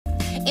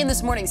In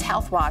this morning's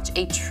Health Watch,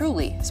 a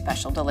truly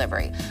special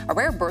delivery. A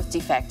rare birth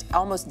defect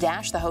almost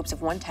dashed the hopes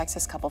of one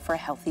Texas couple for a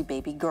healthy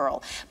baby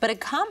girl. But a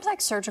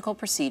complex surgical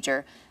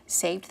procedure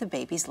saved the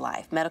baby's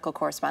life. Medical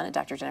correspondent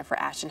Dr. Jennifer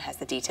Ashton has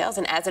the details.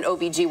 And as an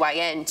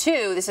OBGYN,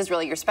 too, this is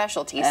really your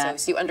specialty, so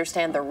you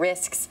understand the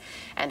risks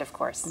and, of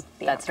course,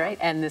 the That's right.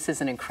 And this is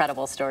an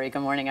incredible story.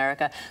 Good morning,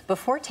 Erica.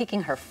 Before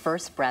taking her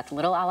first breath,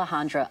 little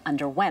Alejandra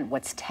underwent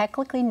what's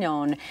technically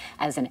known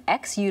as an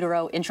ex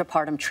utero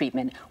intrapartum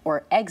treatment,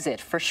 or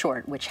EXIT for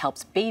short, which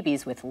helps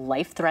babies with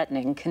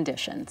life-threatening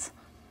conditions.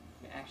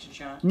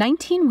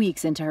 19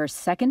 weeks into her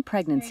second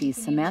pregnancy,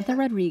 Samantha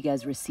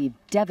Rodriguez received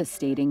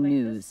devastating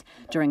news.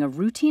 During a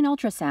routine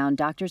ultrasound,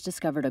 doctors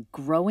discovered a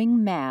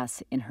growing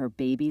mass in her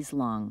baby's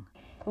lung.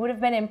 It would have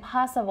been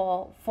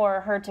impossible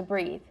for her to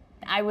breathe.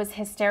 I was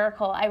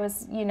hysterical.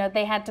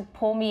 They had to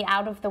pull me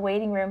out of the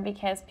waiting room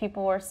because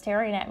people were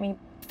staring at me.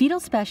 Fetal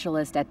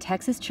specialist at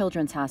Texas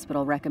Children's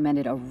Hospital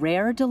recommended a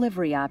rare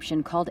delivery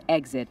option called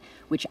EXIT,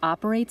 which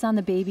operates on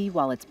the baby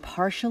while it's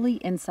partially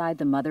inside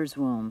the mother's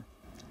womb.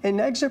 An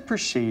exit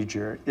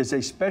procedure is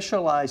a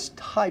specialized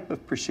type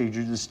of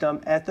procedure that's done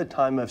at the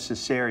time of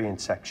cesarean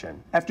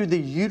section. After the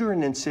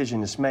uterine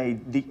incision is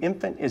made, the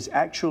infant is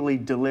actually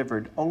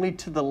delivered only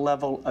to the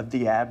level of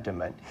the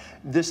abdomen.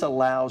 This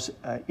allows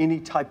any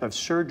type of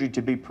surgery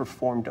to be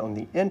performed on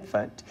the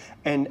infant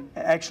and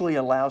actually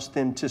allows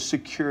them to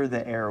secure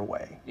the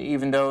airway.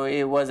 Even though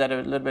it was at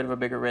a little bit of a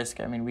bigger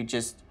risk, I mean, we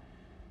just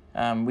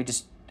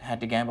had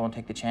to gamble and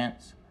take the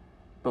chance.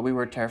 But we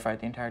were terrified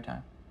the entire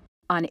time.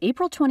 On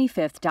April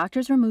 25th,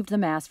 doctors removed the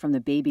mass from the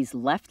baby's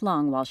left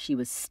lung while she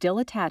was still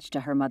attached to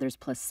her mother's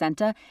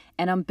placenta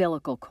and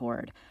umbilical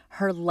cord,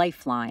 her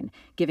lifeline,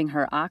 giving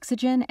her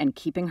oxygen and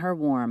keeping her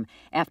warm.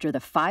 After the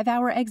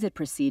 5-hour exit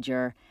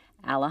procedure,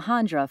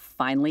 Alejandra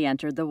finally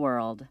entered the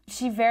world.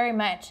 She very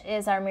much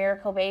is our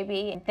miracle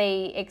baby.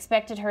 They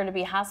expected her to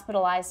be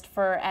hospitalized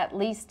for at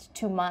least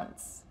 2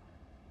 months,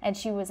 and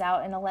she was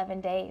out in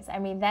 11 days. I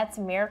mean, that's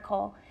a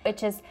miracle. It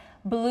just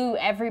blew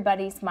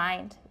everybody's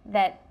mind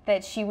that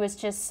she was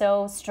just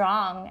so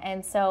strong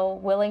and so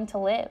willing to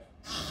live.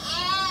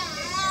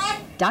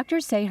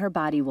 Doctors say her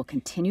body will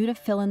continue to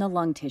fill in the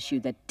lung tissue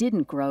that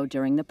didn't grow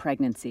during the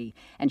pregnancy,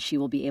 and she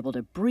will be able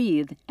to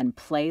breathe and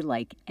play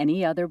like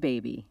any other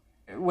baby.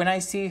 When I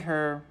see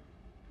her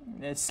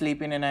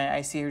sleeping and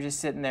I see her just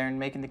sitting there and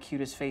making the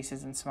cutest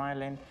faces and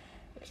smiling,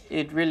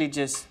 it really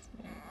just,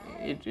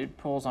 it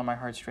pulls on my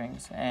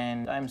heartstrings.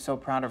 And I'm so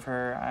proud of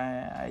her.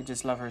 I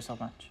just love her so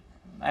much.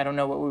 I don't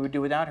know what we would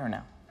do without her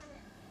now.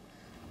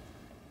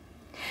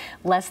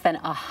 Less than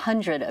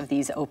 100 of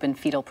these open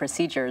fetal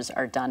procedures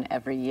are done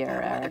every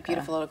year. Oh, what a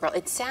beautiful little girl.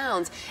 It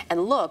sounds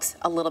and looks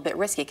a little bit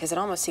risky because it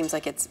almost seems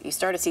like you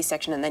start a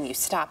C-section and then you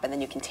stop and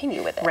then you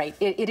continue with it. Right.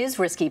 It is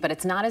risky, but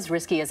it's not as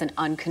risky as an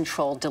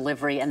uncontrolled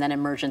delivery and then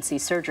emergency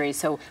surgery.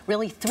 So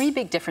really 3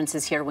 big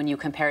differences here when you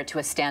compare it to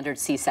a standard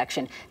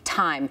C-section.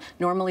 Time.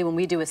 Normally when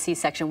we do a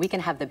C-section, we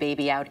can have the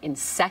baby out in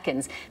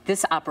seconds.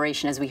 This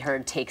operation, as we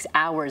heard, takes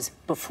hours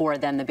before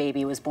then the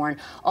baby was born.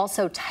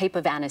 Also, type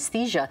of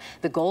anesthesia.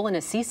 The goal in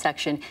a C-section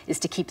is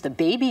to keep the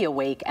baby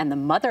awake and the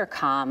mother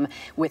calm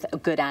with a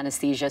good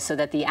anesthesia so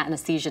that the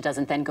anesthesia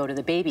doesn't then go to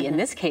the baby. In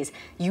this case,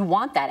 you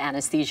want that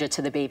anesthesia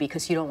to the baby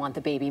because you don't want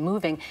the baby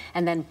moving.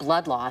 And then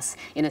blood loss.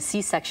 In a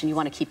C-section, you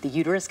want to keep the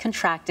uterus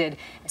contracted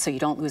so you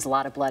don't lose a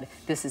lot of blood.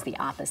 This is the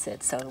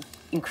opposite. So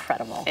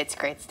incredible. It's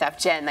great stuff.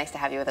 Jen, nice to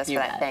have you with us for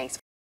that. Thanks.